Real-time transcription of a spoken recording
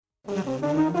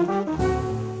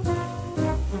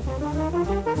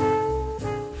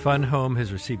Fun Home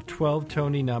has received 12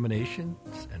 Tony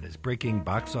nominations and is breaking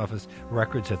box office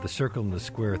records at the Circle in the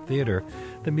Square Theater.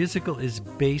 The musical is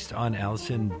based on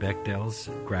Alison Bechdel's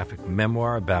graphic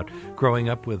memoir about growing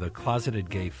up with a closeted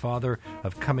gay father,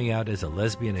 of coming out as a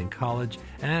lesbian in college,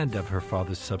 and of her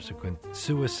father's subsequent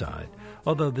suicide.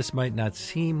 Although this might not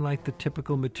seem like the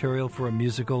typical material for a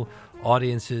musical,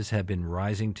 audiences have been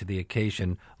rising to the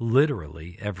occasion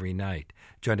literally every night.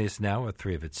 Joining us now are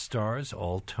three of its stars,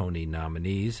 all Tony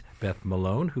nominees: Beth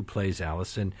Malone, who plays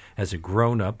Allison as a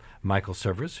grown-up, Michael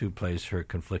Cerveris, who plays her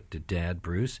conflicted dad,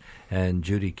 Bruce, and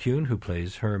Judy Kuhn, who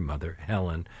plays her mother,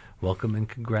 Helen. Welcome and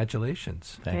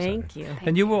congratulations. Thank you.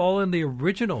 And you were all in the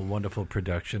original wonderful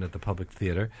production at the Public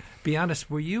Theater. Be honest,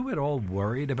 were you at all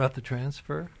worried about the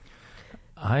transfer?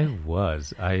 I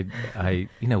was.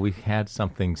 We had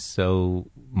something so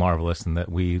marvelous and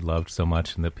that we loved so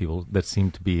much, and that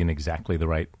seemed to be in exactly the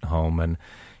right home. And,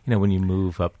 when you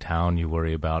move uptown, you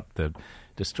worry about the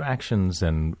distractions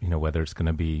and, whether it's going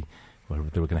to be, whether we're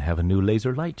going to have a new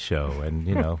laser light show and,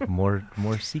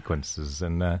 more sequences.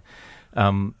 And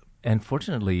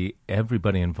fortunately,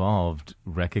 everybody involved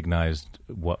recognized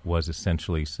what was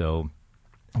essentially so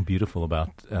beautiful about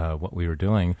what we were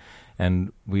doing.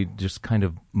 And we just kind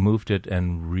of moved it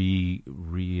and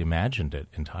reimagined it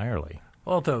entirely.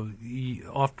 Although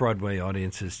off-Broadway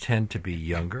audiences tend to be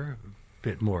younger, a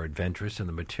bit more adventurous in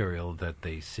the material that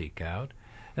they seek out.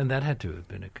 And that had to have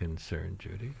been a concern,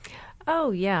 Judy. Oh,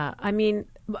 yeah. I mean,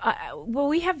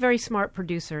 we have very smart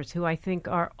producers who I think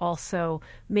are also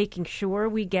making sure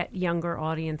we get younger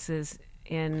audiences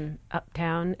in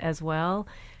Uptown as well.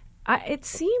 It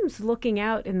seems, looking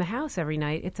out in the house every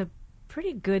night, it's a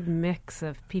pretty good mix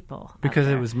of people. Because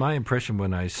it was my impression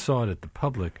when I saw it at the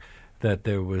Public that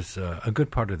there was a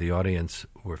good part of the audience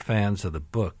were fans of the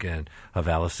book and of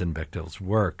Alison Bechdel's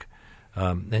work.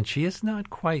 And she is not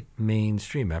quite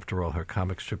mainstream. After all, her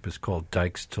comic strip is called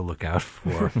Dykes to Look Out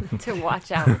For. To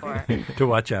watch out for. To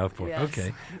watch out for. Yes.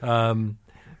 Okay.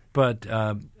 But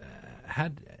how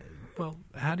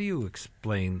do you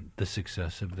explain the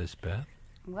success of this, Beth?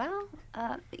 Well,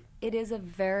 it is a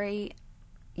very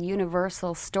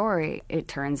universal story, it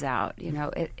turns out.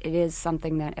 It is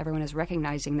something that everyone is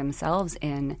recognizing themselves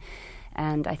in,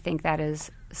 and I think that is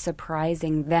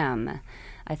surprising them.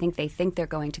 I think they think they're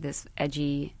going to this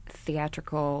edgy,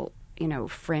 theatrical,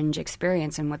 fringe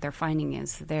experience, and what they're finding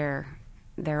is they're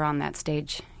on that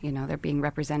stage. They're being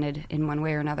represented in one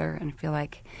way or another, and I feel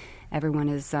like everyone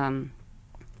is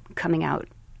coming out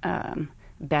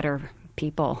better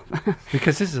people.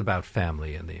 Because this is about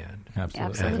family in the end.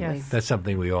 Absolutely. And that's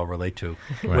something we all relate to.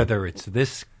 Right. Whether it's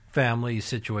this family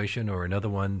situation or another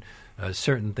one,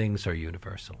 certain things are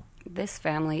universal. This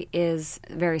family is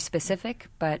very specific,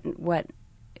 but what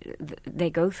they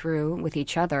go through with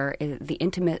each other is the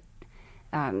intimate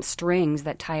strings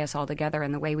that tie us all together,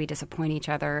 and the way we disappoint each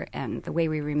other, and the way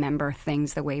we remember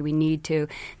things the way we need to.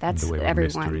 That's the way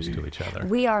everyone. We're mysteries to each other.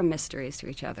 We are mysteries to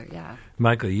each other, yeah.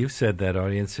 Michael, you've said that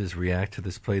audiences react to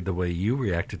this play the way you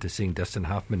reacted to seeing Dustin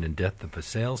Hoffman in Death of a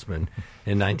Salesman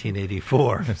in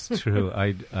 1984. That's true.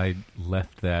 I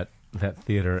left that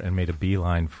theater and made a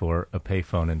beeline for a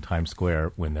payphone in Times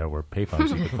Square when there were payphones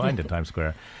you could find in Times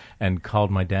Square, and called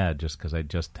my dad just because I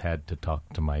just had to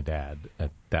talk to my dad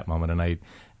at that moment.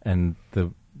 And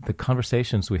the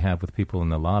conversations we have with people in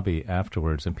the lobby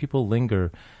afterwards, and people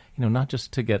linger, not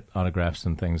just to get autographs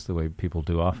and things the way people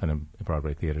do often in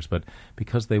Broadway theaters, but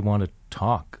because they want to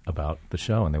talk about the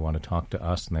show, and they want to talk to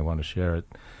us, and they want to share it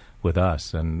with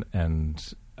us, and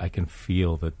I can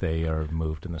feel that they are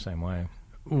moved in the same way.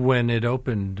 When it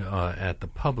opened at the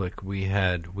Public, we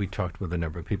talked with a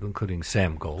number of people, including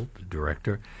Sam Gold, the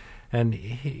director, and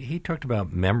he talked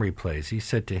about memory plays. He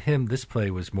said to him this play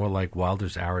was more like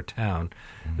Wilder's Our Town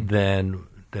than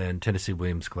Tennessee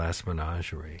Williams' Glass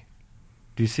Menagerie.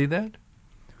 Do you see that?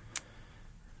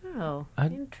 Oh,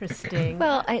 interesting.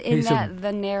 Well,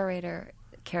 the narrator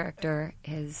character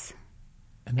is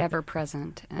ever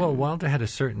present. Well, Wilder had a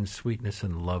certain sweetness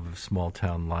and love of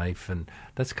small-town life, and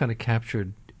that's kind of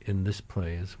captured in this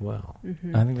play as well.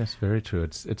 Mm-hmm. I think that's very true.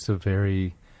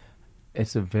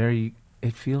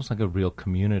 It feels like a real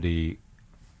community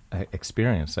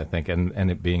experience, I think, and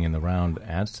it being in the round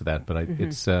adds to that. But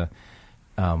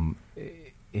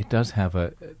it does have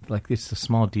it's the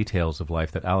small details of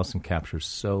life that Allison captures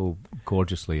so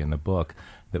gorgeously in the book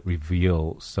that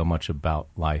reveal so much about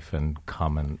life and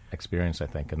common experience, I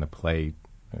think, and the play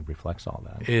reflects all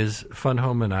that. Is Fun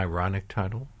Home an ironic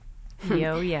title?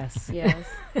 Yes. Yes.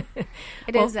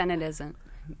 It is and it isn't.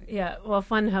 Yeah, well,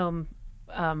 Fun Home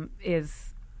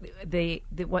is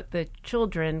what the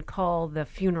children call the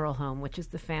funeral home, which is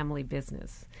the family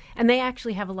business. And they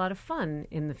actually have a lot of fun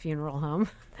in the funeral home,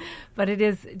 but it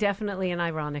is definitely an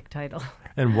ironic title.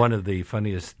 And one of the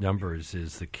funniest numbers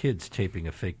is the kids taping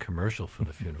a fake commercial for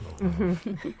the funeral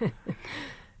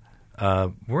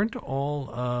home. Weren't all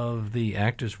of the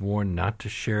actors warned not to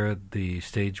share the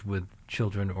stage with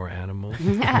children or animals?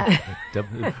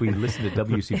 If we listened to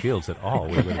W.C. Fields at all,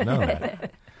 we would have known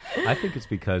that. I think it's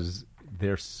because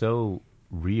they're so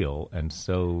real and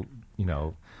so,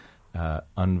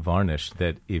 unvarnished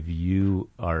that if you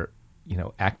are,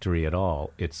 actory at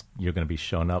all, you're going to be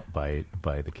shown up by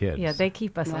the kids. Yeah, they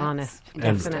keep us honest,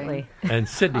 definitely. And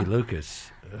Sidney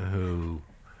Lucas, who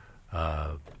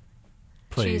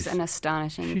plays... She's an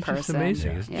astonishing person. She's just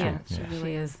amazing, isn't Yeah, she? she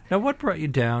really is. Now, what brought you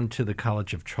down to the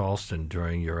College of Charleston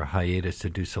during your hiatus to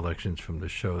do selections from the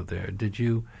show there? Did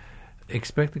you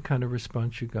expect the kind of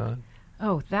response you got?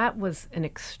 Oh, that was an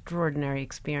extraordinary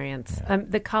experience. Yeah.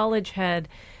 The college had,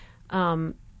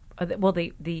 the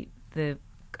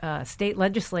state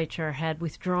legislature had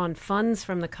withdrawn funds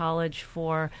from the college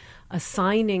for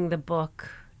assigning the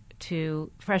book to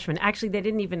freshmen. Actually, they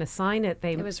didn't even assign it.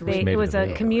 It was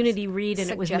a community read, and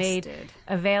it was made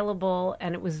available,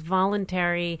 and it was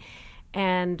voluntary.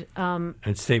 And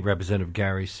State Representative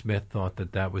Gary Smith thought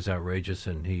that was outrageous,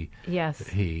 and he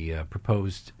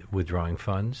proposed withdrawing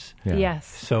funds. Yeah. Yes.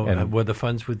 So were the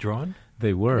funds withdrawn?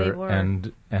 They were.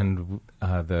 And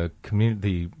the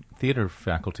theater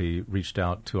faculty reached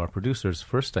out to our producers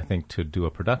first, I think, to do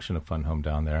a production of Fun Home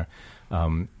down there,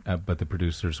 but the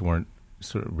producers weren't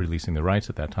sort of releasing the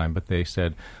rights at that time. But they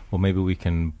said, well, maybe we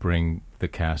can bring the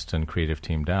cast and creative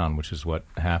team down, which is what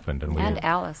happened. And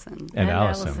Allison.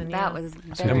 Allison. Yeah. That was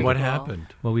very And what cool. happened?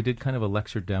 Well, we did kind of a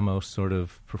lecture demo sort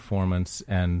of performance,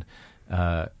 and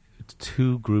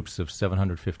two groups of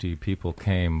 750 people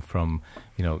came from,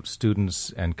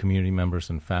 students and community members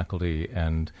and faculty,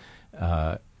 and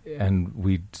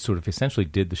we sort of essentially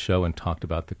did the show and talked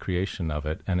about the creation of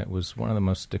it, and it was one of the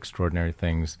most extraordinary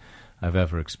things I've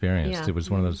ever experienced. Yeah. It was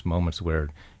one of those moments where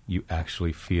you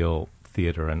actually feel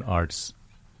theater and arts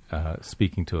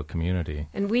speaking to a community.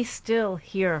 And we still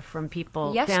hear from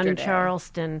people down in Yesterday.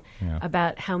 Charleston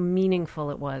about how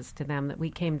meaningful it was to them that we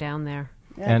came down there.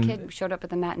 That kid showed up at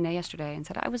the matinee yesterday and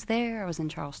said, I was there. I was in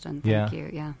Charleston. Thank you.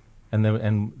 Yeah.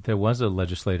 And there was a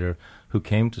legislator who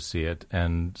came to see it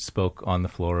and spoke on the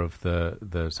floor of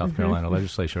the South Carolina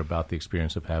legislature about the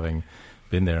experience of having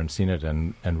been there and seen it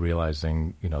and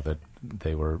realizing, that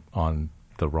they were on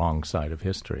the wrong side of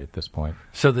history at this point.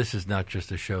 So this is not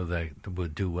just a show that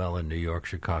would do well in New York,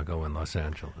 Chicago, and Los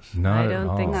Angeles. Not I don't at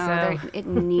all. think No,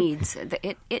 so.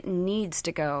 it needs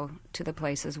to go to the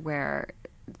places where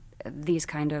these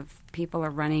kind of people are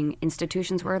running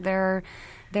institutions where they're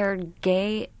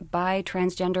gay, bi,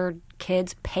 transgender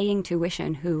kids paying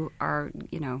tuition who are,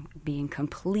 being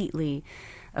completely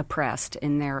oppressed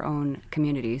in their own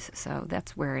communities. So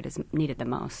that's where it is needed the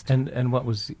most. And what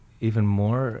was even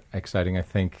more exciting, I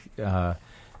think,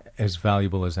 as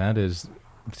valuable as that is,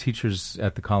 teachers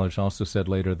at the college also said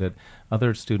later that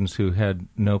other students who had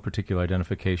no particular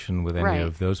identification with any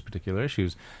of those particular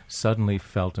issues suddenly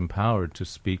felt empowered to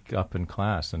speak up in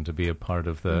class and to be a part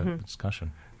of the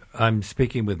discussion. I'm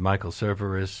speaking with Michael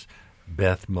Cerveris,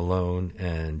 Beth Malone,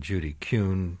 and Judy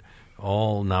Kuhn,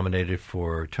 all nominated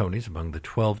for Tonys, among the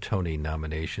 12 Tony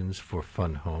nominations for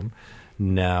Fun Home,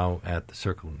 now at the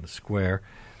Circle in the Square.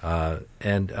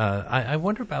 I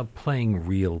wonder about playing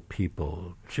real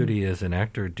people. Judy, as an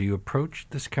actor, do you approach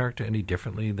this character any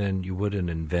differently than you would an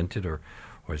invented or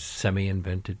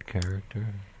semi-invented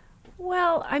character?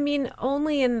 Well, I mean,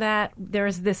 only in that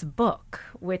there's this book,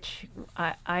 which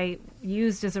I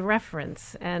used as a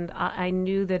reference, and I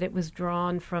knew that it was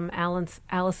drawn from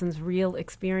Allison's real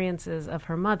experiences of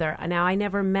her mother. Now, I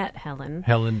never met Helen.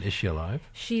 Helen, is she alive?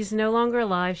 She's no longer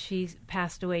alive. She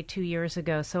passed away 2 years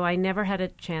ago, so I never had a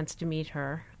chance to meet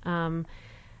her.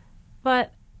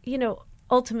 But,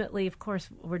 ultimately, of course,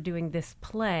 we're doing this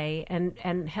play,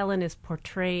 and Helen is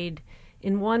portrayed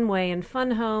in one way in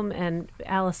Fun Home, and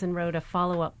Allison wrote a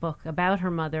follow-up book about her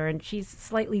mother, and she's a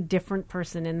slightly different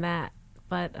person in that.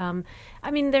 But,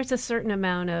 there's a certain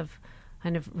amount of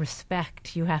kind of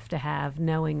respect you have to have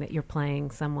knowing that you're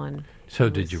playing someone. So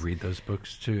did you read those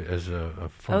books, too, as a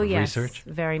form of research?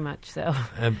 Very much so.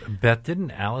 Beth,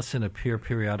 didn't Allison appear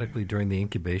periodically during the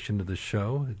incubation of the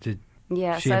show? Did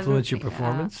Yes, she influence your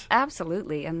performance?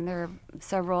 Absolutely. And there are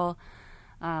several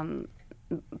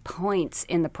points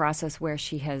in the process where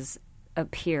she has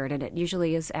appeared, and it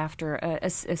usually is after a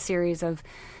series of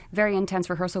very intense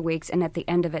rehearsal weeks, and at the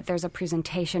end of it, there's a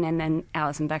presentation, and then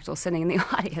Alison Bechtel sitting in the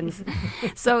audience.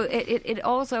 So it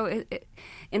also,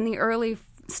 in the early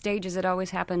stages, it always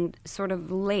happened sort of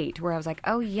late, where I was like,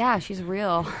 oh yeah, she's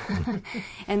real.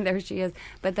 And there she is.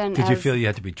 But then Did you feel you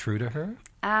had to be true to her?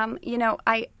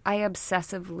 I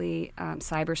obsessively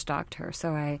cyber stalked her.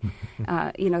 So I,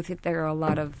 there are a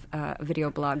lot of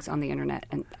video blogs on the internet,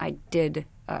 and I did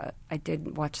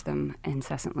watch them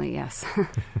incessantly. Yes.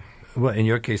 Well, in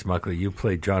your case, Michael, you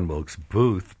played John Wilkes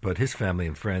Booth, but his family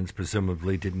and friends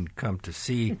presumably didn't come to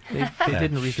see they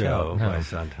didn't reach show out by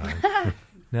Sondheim.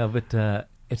 No, but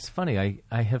it's funny.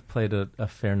 I have played a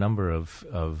fair number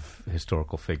of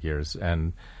historical figures,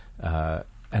 and I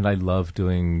love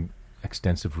doing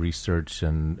extensive research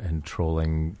and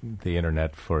trolling the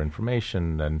internet for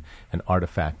information and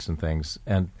artifacts and things.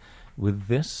 And with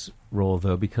this role,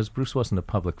 though, because Bruce wasn't a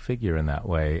public figure in that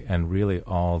way, and really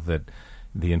all that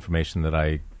the information that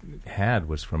I had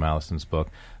was from Alison's book,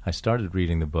 I started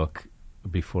reading the book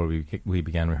before we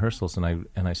began rehearsals, and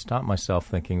I stopped myself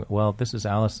thinking, well, this is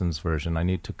Alison's version. I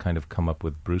need to kind of come up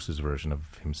with Bruce's version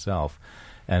of himself.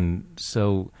 And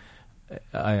so,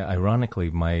 ironically,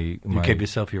 you gave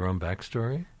yourself your own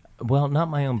backstory? Well, not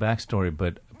my own backstory,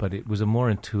 but it was a more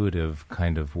intuitive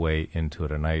kind of way into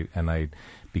it, and I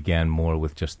began more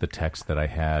with just the text that I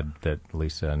had that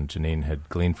Lisa and Janine had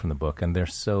gleaned from the book, and they're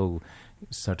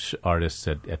such artists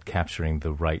at capturing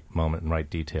the right moment and right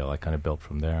detail. I kind of built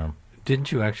from there.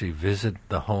 Didn't you actually visit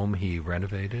the home he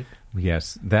renovated?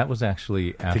 Yes, that was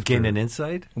actually after... To gain an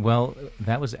insight? Well,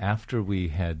 that was after we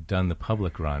had done the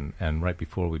public run and right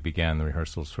before we began the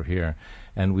rehearsals for here.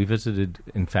 And we visited,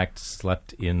 in fact,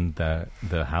 slept in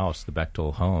the house, the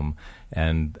Bechtel home,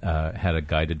 and had a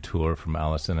guided tour from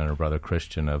Alison and her brother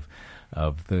Christian of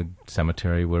the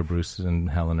cemetery where Bruce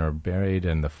and Helen are buried,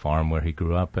 and the farm where he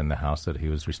grew up, and the house that he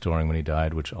was restoring when he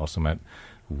died, which also meant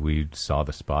we saw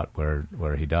the spot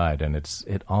where he died. And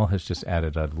it all has just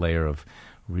added a layer of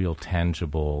real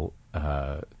tangible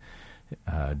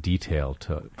detail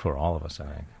for all of us, I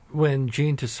think. When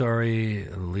Jean Tessari,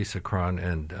 Lisa Cron,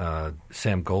 and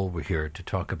Sam Gold were here to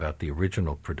talk about the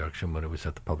original production when it was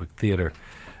at the Public Theater,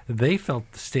 they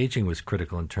felt the staging was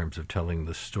critical in terms of telling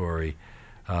the story,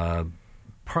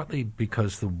 partly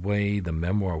because the way the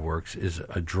memoir works is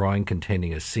a drawing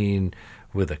containing a scene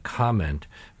with a comment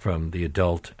from the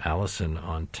adult Alison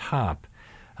on top.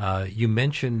 You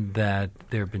mentioned that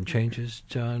there have been changes,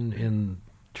 John, in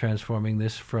transforming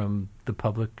this from the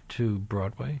public to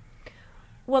Broadway?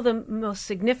 Well, the most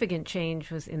significant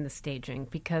change was in the staging,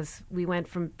 because we went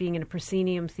from being in a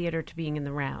proscenium theater to being in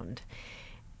the round.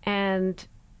 And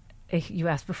you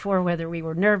asked before whether we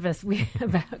were nervous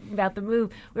about the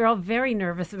move. We were all very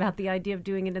nervous about the idea of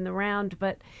doing it in the round,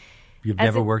 but... You've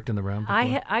never worked in the round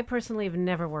before? I personally have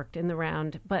never worked in the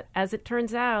round, but as it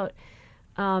turns out,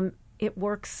 it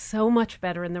works so much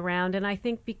better in the round. And I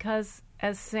think because,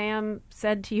 as Sam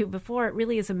said to you before, it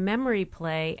really is a memory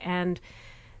play, and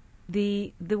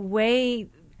the way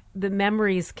the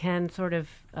memories can sort of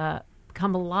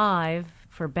come alive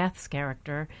for Beth's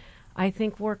character, I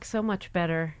think works so much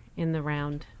better in the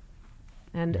round.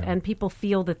 And people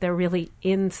feel that they're really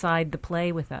inside the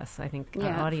play with us. I think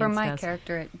our audience for my does.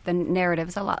 character, the narrative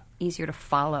is a lot easier to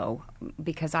follow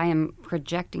because I am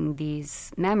projecting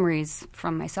these memories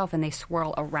from myself, and they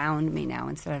swirl around me now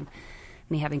instead of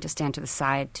me having to stand to the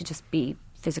side to just be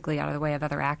physically out of the way of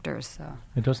other actors. So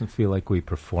it doesn't feel like we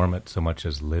perform it so much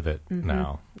as live it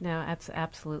now. No, that's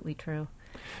absolutely true.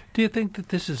 Do you think that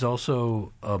this is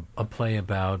also a play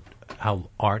about how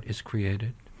art is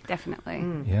created?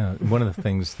 Definitely. Yeah. One of the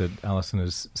things that Alison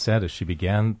has said as she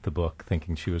began the book,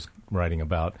 thinking she was writing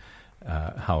about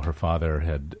how her father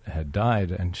had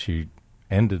died, and she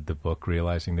ended the book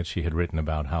realizing that she had written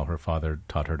about how her father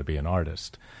taught her to be an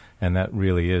artist. And that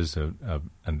really is a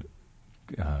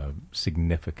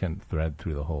significant thread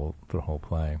through the whole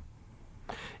play.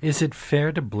 Is it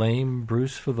fair to blame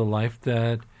Bruce for the life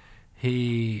that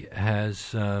he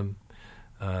has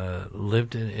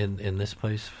lived in this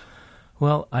place?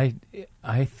 Well, I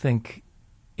think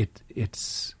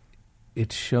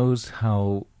it shows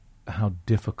how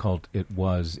difficult it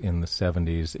was in the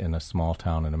 70s in a small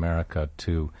town in America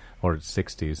or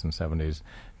 60s and 70s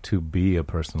to be a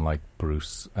person like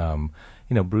Bruce.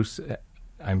 Bruce,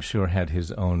 I'm sure, had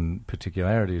his own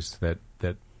particularities that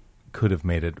could have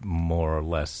made it more or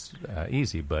less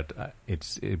easy, but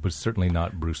it was certainly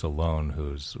not Bruce alone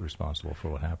who's responsible for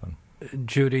what happened.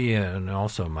 Judy and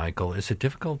also Michael, is it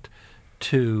difficult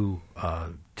to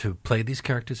play these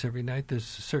characters every night?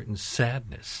 There's a certain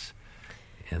sadness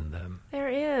in them. There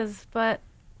is, but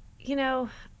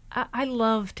I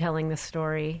love telling this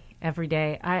story every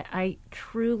day. I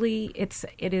truly,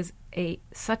 it is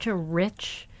such a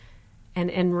rich and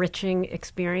enriching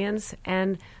experience,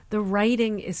 and the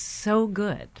writing is so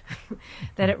good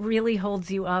that it really holds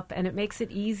you up, and it makes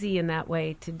it easy in that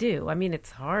way to do. I mean,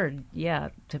 it's hard,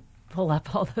 to pull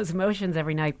up all those emotions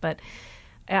every night, but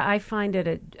I find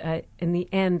it, in the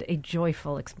end, a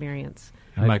joyful experience.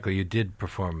 And Michael, you did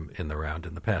perform in the round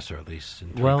in the past, or at least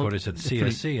in three-quarters at the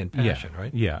CSC in Passion,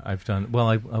 right? Yeah, I've done. Well,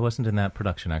 I wasn't in that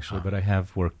production actually, but I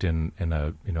have worked in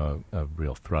a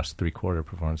real thrust three-quarter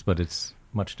performance, but it's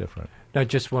much different. Now,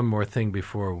 just one more thing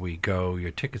before we go.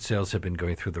 Your ticket sales have been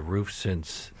going through the roof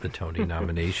since the Tony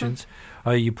nominations.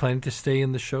 Are you planning to stay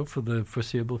in the show for the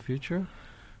foreseeable future?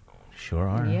 Sure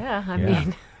are. Yeah, I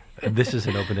mean... This is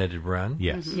an open-ended run?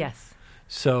 Yes. Mm-hmm. Yes.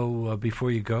 So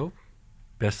before you go,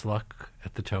 best luck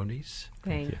at the Tonys.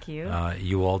 Thank you.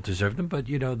 You all deserve them, but,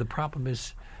 the problem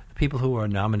is the people who are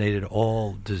nominated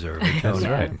all deserve a Tony. That's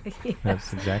right. Yeah.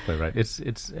 That's exactly right.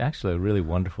 It's actually a really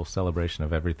wonderful celebration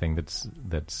of everything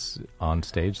that's on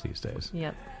stage these days.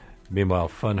 Yep. Meanwhile,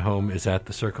 Fun Home is at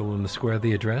the Circle in the Square.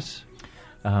 The address?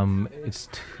 It's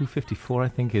 254, I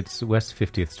think. It's West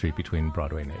 50th Street between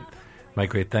Broadway and 8th. My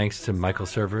great thanks to Michael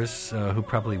Cerveris, who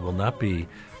probably will not be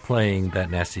playing that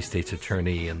nasty state's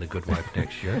attorney in The Good Wife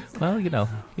next year. Well, you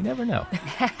never know.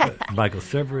 Michael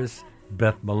Cerveris,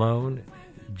 Beth Malone,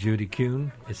 Judy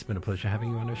Kuhn, it's been a pleasure having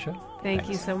you on our show. Thank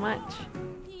you so much.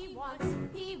 He wants.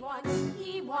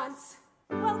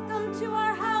 Welcome to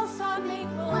our house on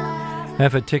Maple Ave.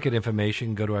 And for ticket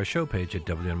information, go to our show page at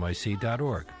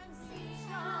WNYC.org.